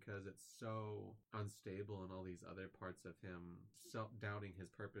life, because it's so unstable in all these other parts of him, doubting his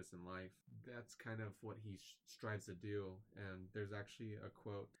purpose in life, that's kind of what he strives to do. And there's actually a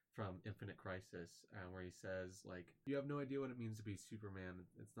quote from Infinite Crisis where he says, like, you have no idea what it means to be Superman.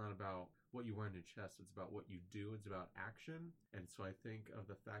 It's not about what you wear on your chest, it's about what you do, it's about action. And so I think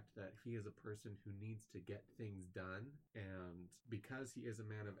of the fact that he is a person who needs to get things done, and because he is a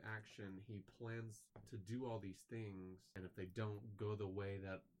man of action, he plans to do all these things, and if they don't go the way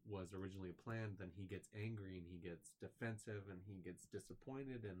that was originally planned, then he gets angry and he gets defensive and he gets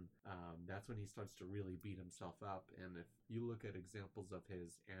disappointed, and that's when he starts to really beat himself up. And if you look at examples of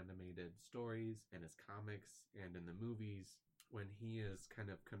his animated stories and his comics and in the movies, when he is kind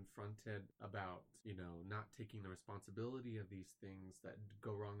of confronted about, not taking the responsibility of these things that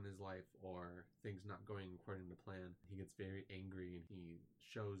go wrong in his life, or things not going according to plan, he gets very angry and he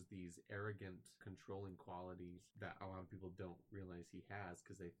shows these arrogant, controlling qualities that a lot of people don't realize he has,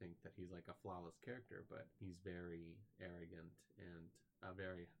 because they think that he's like a flawless character, but he's very arrogant and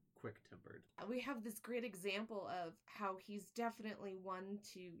very quick-tempered. We have this great example of how he's definitely one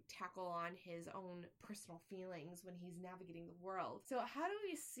to tackle on his own personal feelings when he's navigating the world. So how do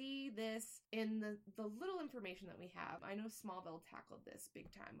we see this in the little information that we have? I know Smallville tackled this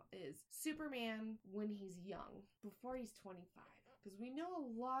big time, is Superman when he's young, before he's 25. Because we know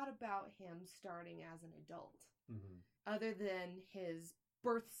a lot about him starting as an adult, other than his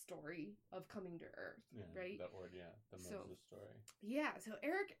birth story of coming to Earth, right? That word, the Moses story. Yeah, so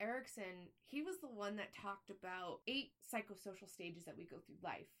Erik Erikson, he was the one that talked about 8 psychosocial stages that we go through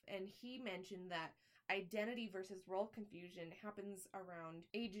life. And he mentioned that identity versus role confusion happens around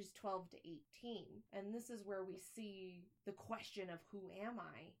ages 12 to 18. And this is where we see the question of who am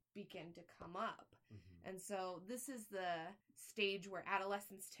I begin to come up. And so this is the stage where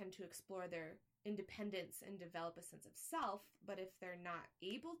adolescents tend to explore their independence and develop a sense of self, but if they're not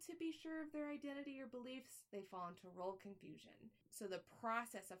able to be sure of their identity or beliefs, they fall into role confusion. So the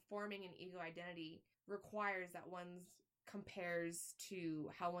process of forming an ego identity requires that one compares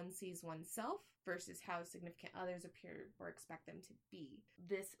to how one sees oneself versus how significant others appear or expect them to be.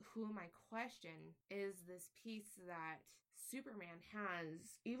 This who am I question is this piece that Superman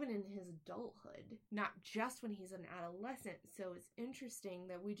has even in his adulthood, not just when he's an adolescent. So it's interesting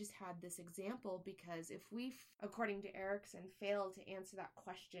that we just had this example, because if we, according to Erikson, fail to answer that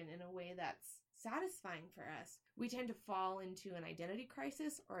question in a way that's satisfying for us, we tend to fall into an identity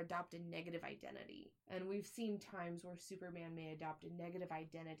crisis or adopt a negative identity. And we've seen times where Superman may adopt a negative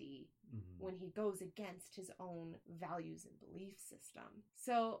identity when he goes against his own values and belief system.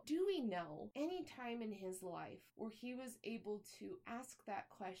 So do we know any time in his life where he was able to ask that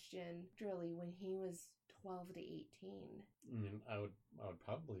question really when he was 12 to 18? I would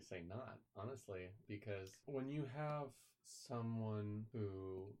probably say not, honestly, because when you have someone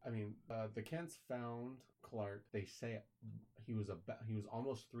who, the Kents found Clark, they say he was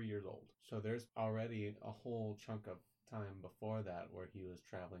almost 3 years old. So there's already a whole chunk of time before that where he was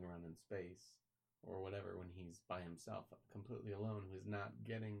traveling around in space or whatever when he's by himself, completely alone, who's not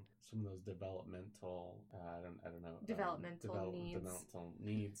getting some of those developmental, I don't know, Developmental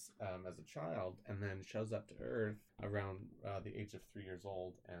needs as a child, and then shows up to Earth around the age of 3 years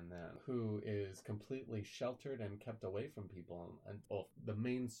old, and then who is completely sheltered and kept away from people. And the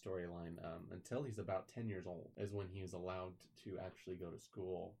main storyline until he's about 10 years old is when he is allowed to actually go to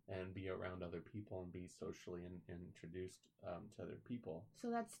school and be around other people and be socially introduced to other people. So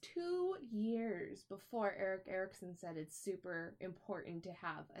that's 2 years before Erik Erikson said it's super important to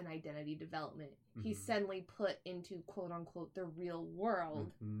have an identity development. Mm-hmm. He's suddenly put into quote unquote the real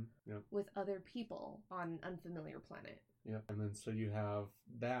world Yep. with other people on an unfamiliar planet. Yep. And then so you have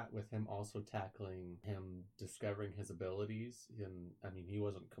that with him also tackling him discovering his abilities. And I mean, he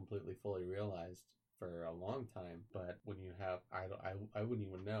wasn't completely fully realized for a long time, but when you have, I wouldn't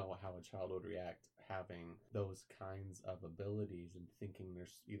even know how a child would react having those kinds of abilities and thinking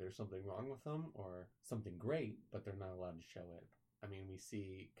there's either something wrong with them or something great, but they're not allowed to show it. I mean, we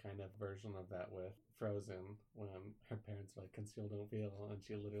see kind of version of that with Frozen when her parents are like, conceal, don't feel, and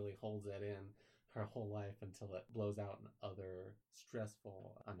she literally holds it in her whole life until it blows out in other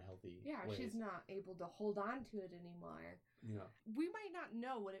stressful, unhealthy ways. She's not able to hold on to it anymore. Yeah. We might not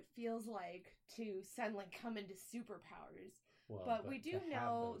know what it feels like to suddenly come into superpowers. Well, but we do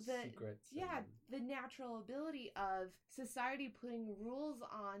know that, and... the natural ability of society putting rules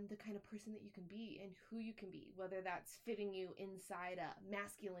on the kind of person that you can be and who you can be, whether that's fitting you inside a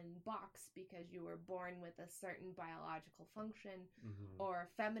masculine box because you were born with a certain biological function, or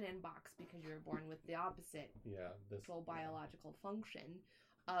a feminine box because you were born with the opposite full biological function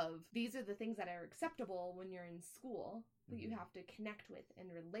of these are the things that are acceptable when you're in school that you have to connect with and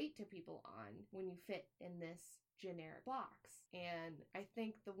relate to people on when you fit in this generic box. And I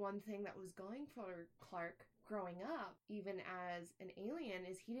think the one thing that was going for Clark growing up, even as an alien,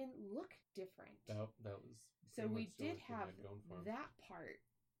 is he didn't look different. That was so we did have that part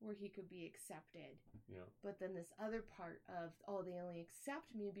where he could be accepted. Yeah. But then this other part of, they only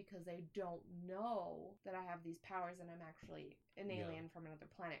accept me because they don't know that I have these powers and I'm actually an alien from another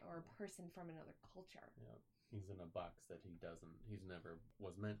planet or a person from another culture. Yeah. He's in a box that he's never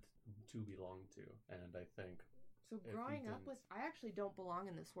was meant to belong to. And I think... So growing up with, I actually don't belong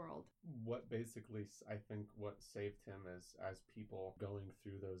in this world. What basically, I think what saved him is, as people going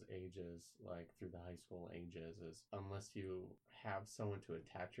through those ages, like through the high school ages, is unless you have someone to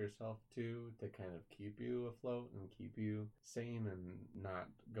attach yourself to kind of keep you afloat and keep you sane and not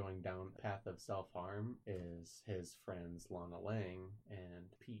going down the path of self-harm, is his friends Lana Lang and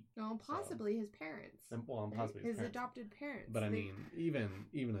Pete. No, possibly his parents. Well, and possibly his adopted parents. But I mean,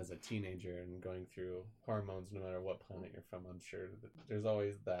 even as a teenager and going through hormones, no matter what planet you're from, I'm sure that there's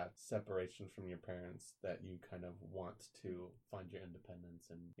always that separation from your parents that you kind of want to find your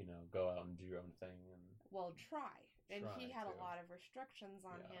independence and, go out and do your own thing. And try. And he had a lot of restrictions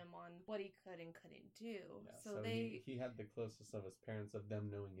on him on what he could and couldn't do. Yeah, so he had the closest of his parents, of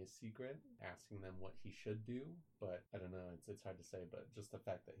them knowing his secret, asking them what he should do. But I don't know, it's hard to say, but just the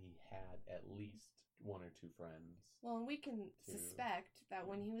fact that he had at least one or two friends. Well, and we can suspect that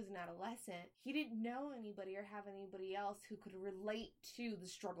when he was an adolescent, he didn't know anybody or have anybody else who could relate to the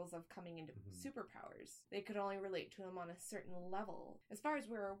struggles of coming into superpowers. They could only relate to him on a certain level. As far as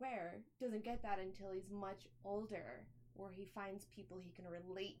we're aware, doesn't get that until he's much older, where he finds people he can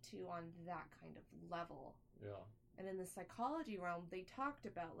relate to on that kind of level. Yeah. And in the psychology realm, they talked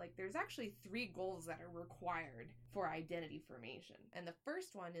about, there's actually 3 goals that are required for identity formation. And the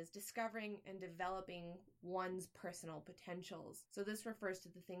first one is discovering and developing one's personal potentials. So this refers to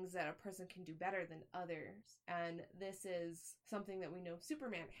the things that a person can do better than others. And this is something that we know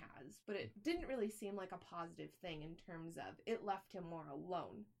Superman has, but it didn't really seem like a positive thing in terms of it left him more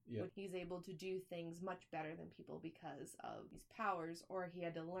alone. Yep. When he's able to do things much better than people because of his powers, or he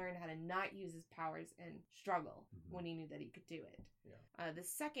had to learn how to not use his powers and struggle when he knew that he could do it. Yeah. The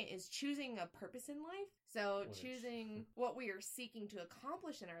second is choosing a purpose in life. So choosing what we are seeking to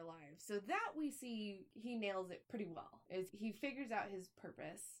accomplish in our lives. So that we see he nails it pretty well. Is he figures out his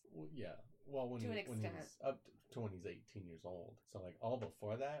purpose. Yeah. Well, when he's up to when he's 18 years old. So all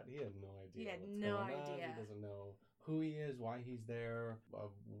before that, he had no idea. He had no idea. He doesn't know who he is, why he's there,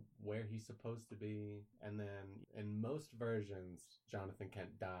 where he's supposed to be. And then in most versions, Jonathan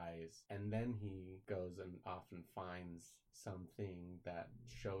Kent dies, and then he goes and often finds something that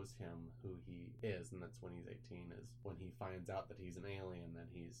shows him who he is, and that's when he's 18, is when he finds out that he's an alien, that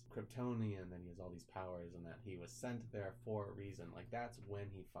he's Kryptonian, that he has all these powers, and that he was sent there for a reason. That's when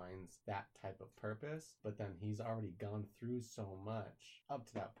he finds that type of purpose. But then he's already gone through so much up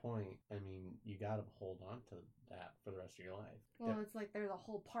to that point. I mean, you gotta hold on to that for the rest of your life. Well, it's like there's a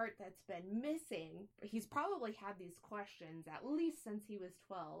whole part that's been missing. He's probably had these questions at least since he was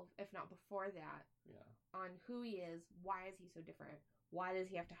 12, if not before that, Yeah. on who he is, why is he so different, why does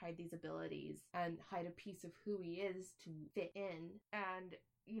he have to hide these abilities and hide a piece of who he is to fit in. And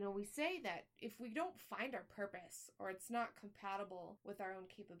we say that if we don't find our purpose or it's not compatible with our own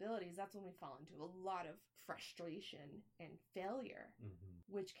capabilities, that's when we fall into a lot of frustration and failure,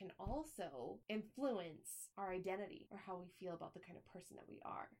 which can also influence our identity or how we feel about the kind of person that we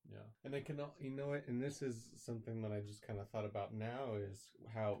are. Yeah. And it can, and this is something that I just kind of thought about now, is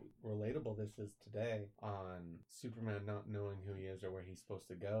how relatable this is today on Superman not knowing who he is or where he's supposed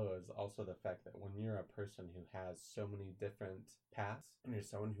to go, is also the fact that when you're a person who has so many different paths and you're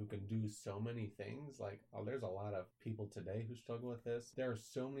someone who can do so many things, like, there's a lot of people today who struggle with this. There are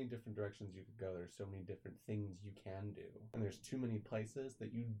so many different directions you could go. There's so many different things you can do. And there's too many places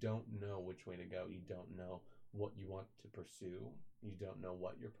that you don't know which way to go. You don't know what you want to pursue. You don't know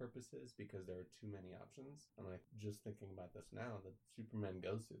what your purpose is because there are too many options. And like, just thinking about this now, that Superman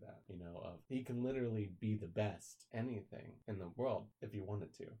goes through that, of he can literally be the best anything in the world if he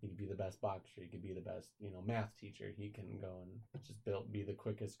wanted to. He could be the best boxer. He could be the best, math teacher. He can go and just be the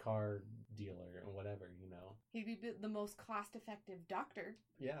quickest car dealer and whatever, He'd be the most cost-effective doctor.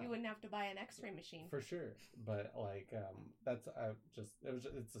 Yeah. You wouldn't have to buy an x-ray machine. For sure. But like, that's,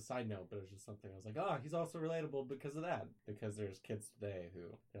 it's a side note, but it was just something I was like, he's also relatable because of that. Because there's kids today who,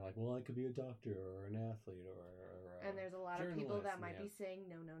 they're like, well, I could be a doctor or an athlete or and there's a lot of people that might be saying,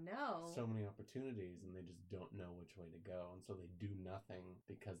 no. So many opportunities, and they just don't know which way to go. And so they do nothing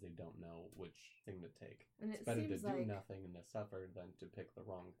because they don't know which thing to take. And it's better to do nothing and to suffer than to pick the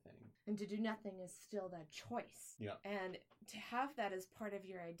wrong thing. And to do nothing is still that choice. Yeah. And to have that as part of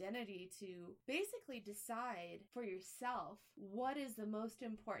your identity, to basically decide for yourself, what is the most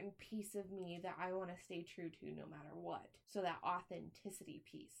important piece of me that I want to stay true to no matter what. So that authenticity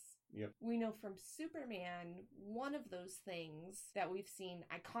piece. Yep. We know from Superman, one of those things that we've seen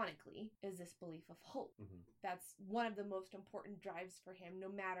iconically is this belief of hope. That's one of the most important drives for him, no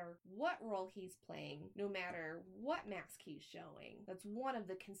matter what role he's playing, no matter what mask he's showing. That's one of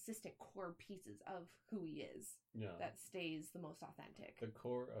the consistent core pieces of who he is that stays the most authentic. The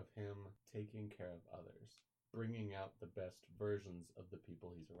core of him taking care of others, bringing out the best versions of the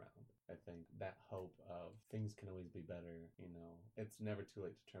people he's around. I think that hope of things can always be better, it's never too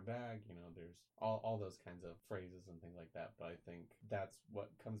late to turn back, there's all those kinds of phrases and things like that. But I think that's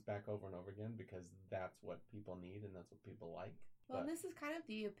what comes back over and over again because that's what people need and that's what people like. Well, this is kind of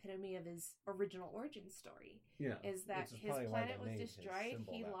the epitome of his original origin story. Yeah. Is that his planet was destroyed,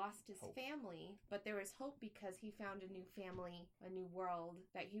 he lost his family, but there was hope because he found a new family, a new world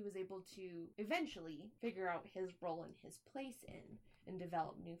that he was able to eventually figure out his role and his place in and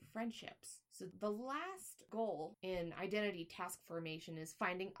develop new friendships. So the last goal in identity task formation is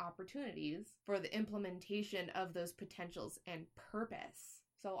finding opportunities for the implementation of those potentials and purpose.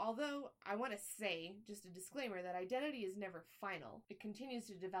 So although I want to say, just a disclaimer, that identity is never final, it continues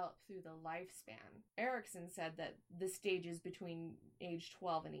to develop through the lifespan. Erickson said that the stages between age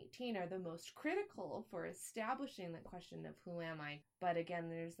 12 and 18 are the most critical for establishing the question of who am I. But again,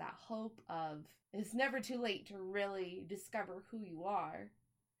 there's that hope of it's never too late to really discover who you are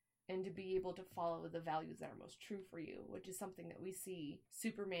and to be able to follow the values that are most true for you, which is something that we see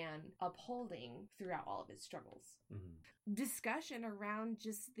Superman upholding throughout all of his struggles. Discussion around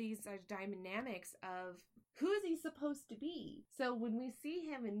just these dynamics of who is he supposed to be? So when we see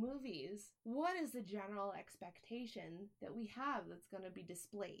him in movies, what is the general expectation that we have that's going to be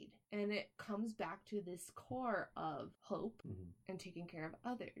displayed? And it comes back to this core of hope and taking care of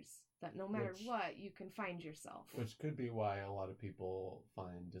others. That no matter what, you can find yourself. Which could be why a lot of people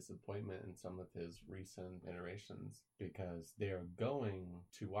find disappointment in some of his recent iterations, because they're going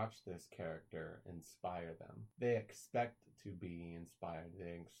to watch this character inspire them. They expect to be inspired.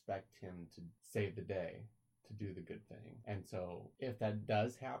 They expect him to save the day, to do the good thing. And so if that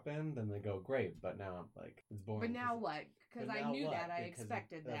does happen, then they go, great, but now like it's boring. But now what? Because I knew that. I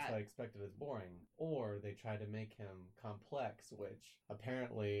expected that. That's what I expected as boring. Or they try to make him complex, which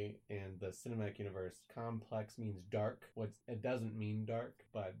apparently in the cinematic universe, complex means dark. It doesn't mean dark,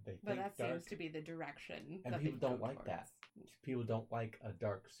 but they think dark. But that seems to be the direction. And people don't like that. People don't like a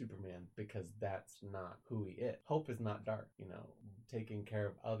dark Superman because that's not who he is. Hope is not dark, Taking care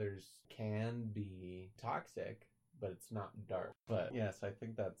of others can be toxic, but it's not dark. But yes, I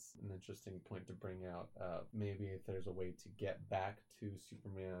think that's an interesting point to bring out. Maybe if there's a way to get back to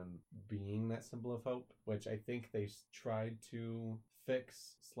Superman being that symbol of hope, which I think they tried to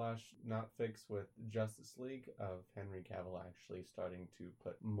fix/not fix with Justice League, of Henry Cavill actually starting to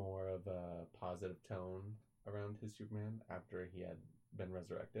put more of a positive tone around his Superman after he had been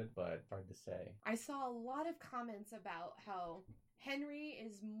resurrected, but hard to say. I saw a lot of comments about how Henry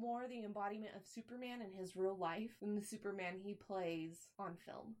is more the embodiment of Superman in his real life than the Superman he plays on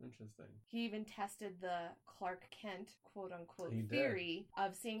film. Interesting. He even tested the Clark Kent, quote-unquote, He did. theory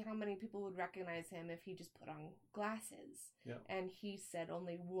of seeing how many people would recognize him if he just put on glasses. Yeah. And he said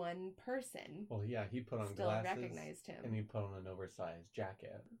only one person Well, yeah, he put on still glasses recognized him. and he put on an oversized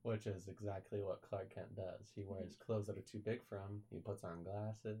jacket, which is exactly what Clark Kent does. He wears clothes that are too big for him. He puts on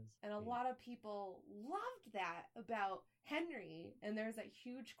glasses. And a lot of people loved that about Henry, and there's a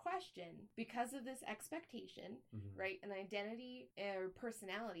huge question because of this expectation, Mhm. right? An identity or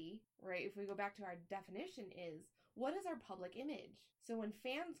personality, right? If we go back to our definition, is what is our public image? So when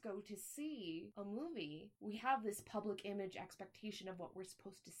fans go to see a movie, we have this public image expectation of what we're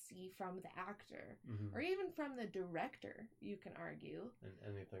supposed to see from the actor, Mhm. or even from the director, you can argue, And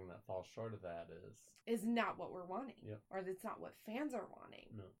anything that falls short of that is not what we're wanting, Yep. or that's not what fans are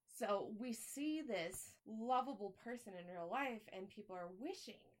wanting. no. So we see this lovable person in real life, and people are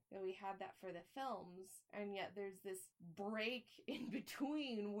wishing that we had that for the films, and yet there's this break in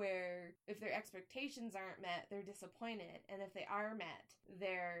between where if their expectations aren't met, they're disappointed, and if they are met,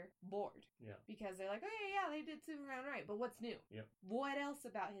 they're bored. Yeah. Because they're like, oh yeah, they did Superman right, but what's new? Yep. What else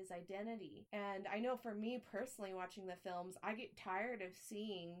about his identity? And I know for me personally, watching the films, I get tired of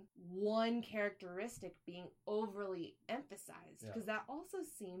seeing one characteristic being overly emphasized, because that also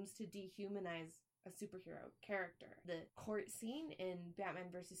seems to dehumanize a superhero character. The court scene in Batman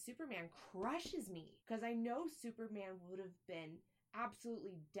vs. Superman crushes me, because I know Superman would have been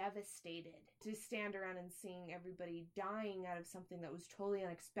absolutely devastated to stand around and seeing everybody dying out of something that was totally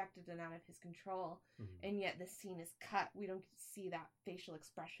unexpected and out of his control. Mhm. And yet the scene is cut. We don't see that facial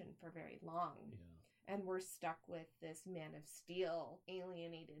expression for very long. Yeah. And we're stuck with this Man of Steel,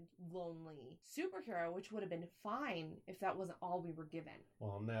 alienated, lonely superhero, which would have been fine if that wasn't all we were given.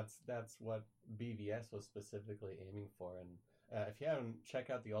 Well, and that's what BVS was specifically aiming for. And if you haven't, check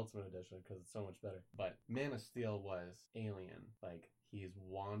out the Ultimate Edition because it's so much better. But Man of Steel was alien. Like, he's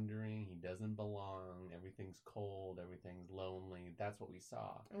wandering, he doesn't belong, everything's cold, everything's lonely. That's what we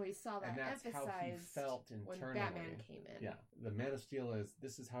saw. And we saw that And that's how he emphasized felt when internally. Batman came in. Yeah, the Man of Steel is,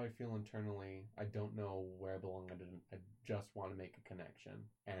 this is how I feel internally. I don't know where I belong. I just want to make a connection.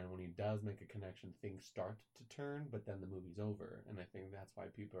 And when he does make a connection, things start to turn, but then the movie's over. And I think that's why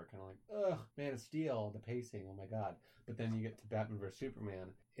people are kind of like, ugh, Man of Steel, the pacing, oh my god. But then you get to Batman vs.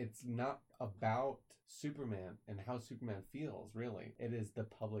 Superman. It's not about Superman and how Superman feels, really. It is the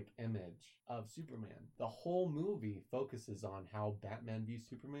public image of Superman. The whole movie focuses on how Batman views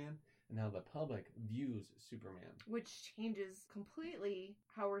Superman and how the public views Superman. Which changes completely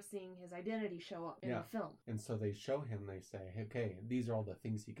how we're seeing his identity show up in Yeah. the film. And so they show him, they say, okay, these are all the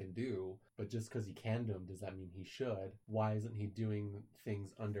things he can do, but just because he can do them, does that mean he should? Why isn't he doing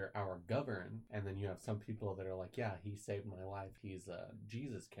things under our govern? And then you have some people that are like, yeah, he saved my life. He's a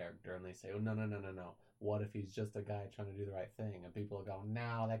Jesus character. And they say, oh, no. What if he's just a guy trying to do the right thing? And people go,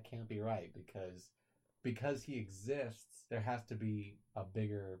 no, that can't be right because he exists, there has to be a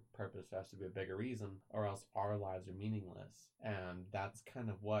bigger purpose, there has to be a bigger reason, or else our lives are meaningless. And that's kind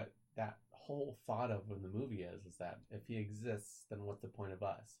of what that whole thought of in the movie is that if he exists, then what's the point of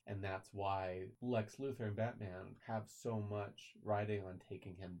us? And that's why Lex Luthor and Batman have so much riding on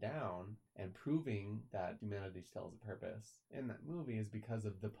taking him down and proving that humanity still has a purpose in that movie is because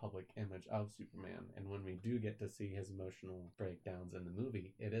of the public image of Superman. And when we do get to see his emotional breakdowns in the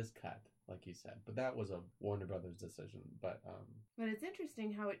movie, it is cut, like you said. But that was a Warner Brothers decision. But it's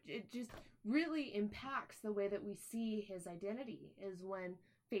interesting how it just really impacts the way that we see his identity, is when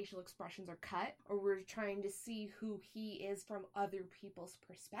facial expressions are cut, or we're trying to see who he is from other people's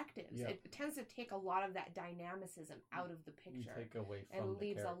perspectives. Yeah. It tends to take a lot of that dynamicism out of the you picture. take away from And the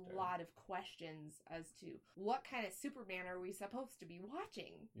leaves character. a lot of questions as to what kind of Superman are we supposed to be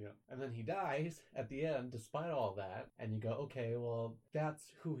watching? Yeah. And then he dies at the end, despite all that. And you go, okay, well,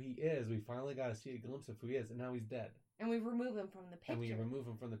 that's who he is. We finally got to see a glimpse of who he is. And now he's dead. And we remove him from the picture. And we remove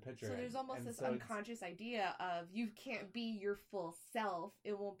him from the picture. So there's almost And this so it's- unconscious idea of you can't be your full self,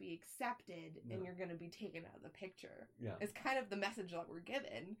 it won't be accepted, No. and you're going to be taken out of the picture. Yeah. It's kind of the message that we're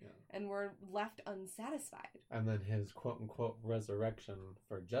given, Yeah. and we're left unsatisfied. And then his quote-unquote resurrection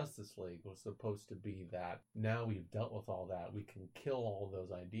for Justice League was supposed to be that now we've dealt with all that, we can kill all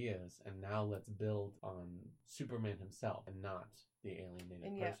those ideas, and now let's build on Superman himself and not the alienated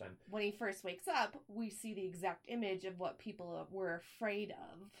And yet, person. when he first wakes up, we see the exact image of what people were afraid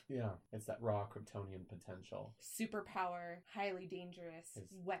of. Yeah, it's that raw Kryptonian potential. Superpower, highly dangerous His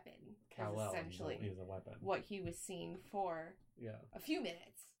weapon. Kal-El, is essentially he's a weapon. what he was seeing for Yeah. a few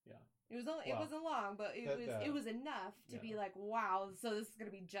minutes. Yeah. It wasn't long, but it was enough to be like, wow, so this is going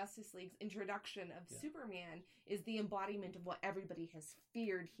to be Justice League's introduction of Superman is the embodiment of what everybody has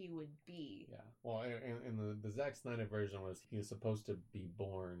feared he would be. Yeah. Well, in the Zack Snyder version was he was supposed to be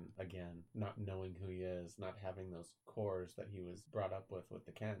born again, not knowing who he is, not having those cores that he was brought up with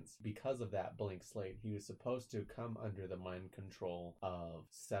the Kents. Because of that blank slate, he was supposed to come under the mind control of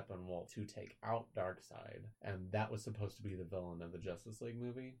Steppenwolf to take out Darkseid, and that was supposed to be the villain of the Justice League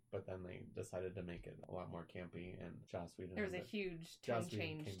movie, but then they decided to make it a lot more campy, and Joss Whedon... There was a huge tone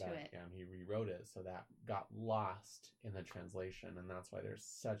change to it. And he rewrote it, so that got lost in the translation, and that's why there's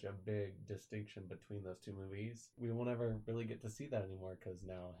such a big distinction between those two movies. We won't ever really get to see that anymore, because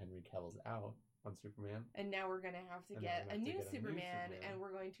now Henry Cavill's out on Superman. And now we're going to have to get a new Superman, and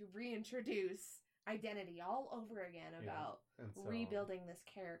we're going to reintroduce identity all over again about rebuilding this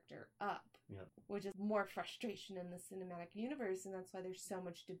character up, which is more frustration in the cinematic universe, and that's why there's so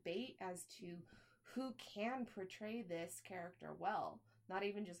much debate as to who can portray this character well, not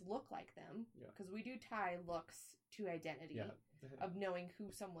even just look like them, because we do tie looks to identity of knowing who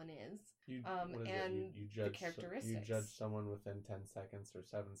someone is, you the characteristics. You judge someone within 10 seconds or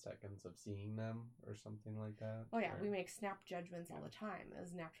 7 seconds of seeing them or something like that. Oh yeah, we make snap judgments all the time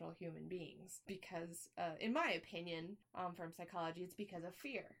as natural human beings because, in my opinion, from psychology, it's because of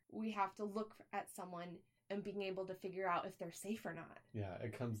fear. We have to look at someone and being able to figure out if they're safe or not. Yeah,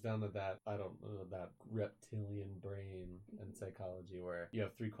 it comes down to that, that reptilian brain in psychology where you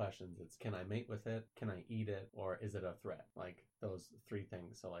have 3 questions. It's, can I mate with it? Can I eat it? Or is it a threat? Like, those 3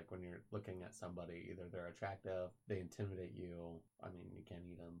 things. So, like, when you're looking at somebody, either they're attractive, they intimidate you. I mean, you can't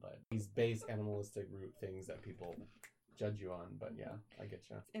eat them, but these base animalistic root things that people judge you on, but yeah, I get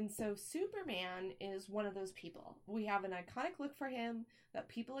you. And so Superman is one of those people. We have an iconic look for him that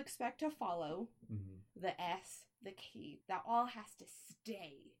people expect to follow. The S, the K, that all has to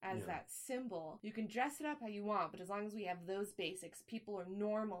stay as that symbol. You can dress it up how you want, but as long as we have those basics, people are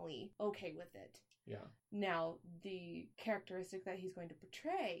normally okay with it. Yeah. Now, the characteristic that he's going to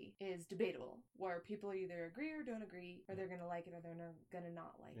portray is debatable, where people either agree or don't agree, or they're going to like it or they're going to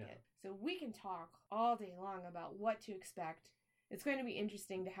not like it. So we can talk all day long about what to expect. It's going to be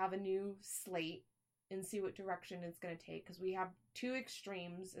interesting to have a new slate and see what direction it's going to take, because we have 2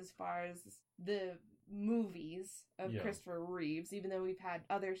 extremes as far as the movies of Christopher Reeves, even though we've had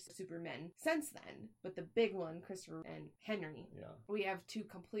other Supermen since then, but the big one, Christopher and Henry, we have 2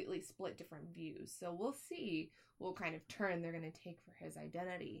 completely split different views. So we'll see what kind of turn they're going to take for his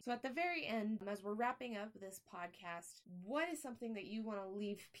identity. So at the very end, as we're wrapping up this podcast, what is something that you want to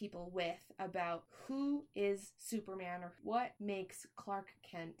leave people with about who is Superman, or what makes Clark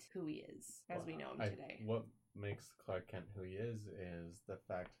Kent who he is as we know him today? What makes Clark Kent who he is the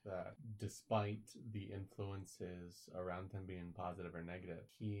fact that despite the influences around him being positive or negative,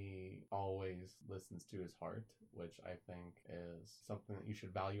 he always listens to his heart, which I think is something that you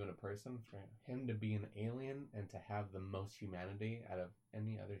should value in a person. For him to be an alien and to have the most humanity out of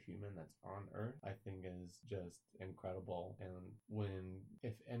any other human that's on Earth, I think is just incredible. And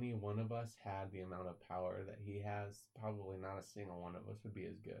if any one of us had the amount of power that he has, probably not a single one of us would be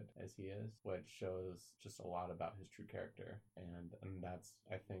as good as he is, which shows just a lot about his true character. And that's,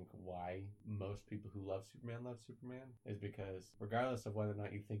 I think, why most people who love Superman, is because regardless of whether or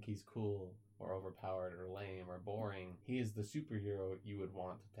not you think he's cool or overpowered or lame or boring, he is the superhero you would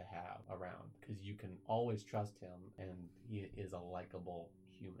want to have around, because you can always trust him, and he is a likable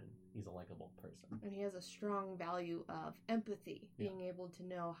human. He's a likable person. And he has a strong value of empathy, being able to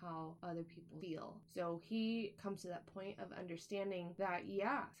know how other people feel. So he comes to that point of understanding that,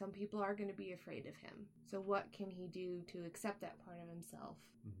 some people are going to be afraid of him. So what can he do to accept that part of himself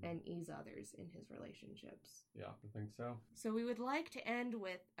and ease others in his relationships? Yeah, I think so. So we would like to end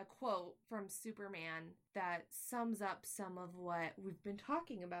with a quote from Superman that sums up some of what we've been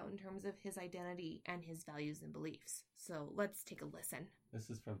talking about in terms of his identity and his values and beliefs. So let's take a listen. This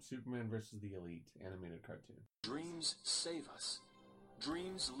is from Superman vs. the Elite animated cartoon. Dreams save us.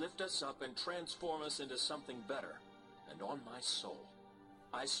 Dreams lift us up and transform us into something better. And on my soul,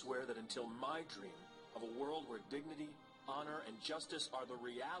 I swear that until my dream of a world where dignity, honor, and justice are the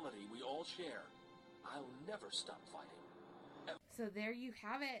reality we all share, I'll never stop fighting. So there you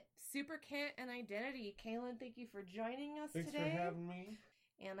have it. Super Kent and Identity. Kaylin, thank you for joining us today. Thanks for having me.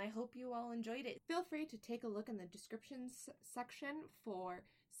 And I hope you all enjoyed it. Feel free to take a look in the descriptions section for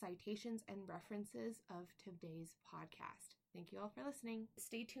citations and references of today's podcast. Thank you all for listening.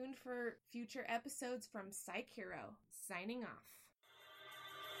 Stay tuned for future episodes from Psych Hero. Signing off.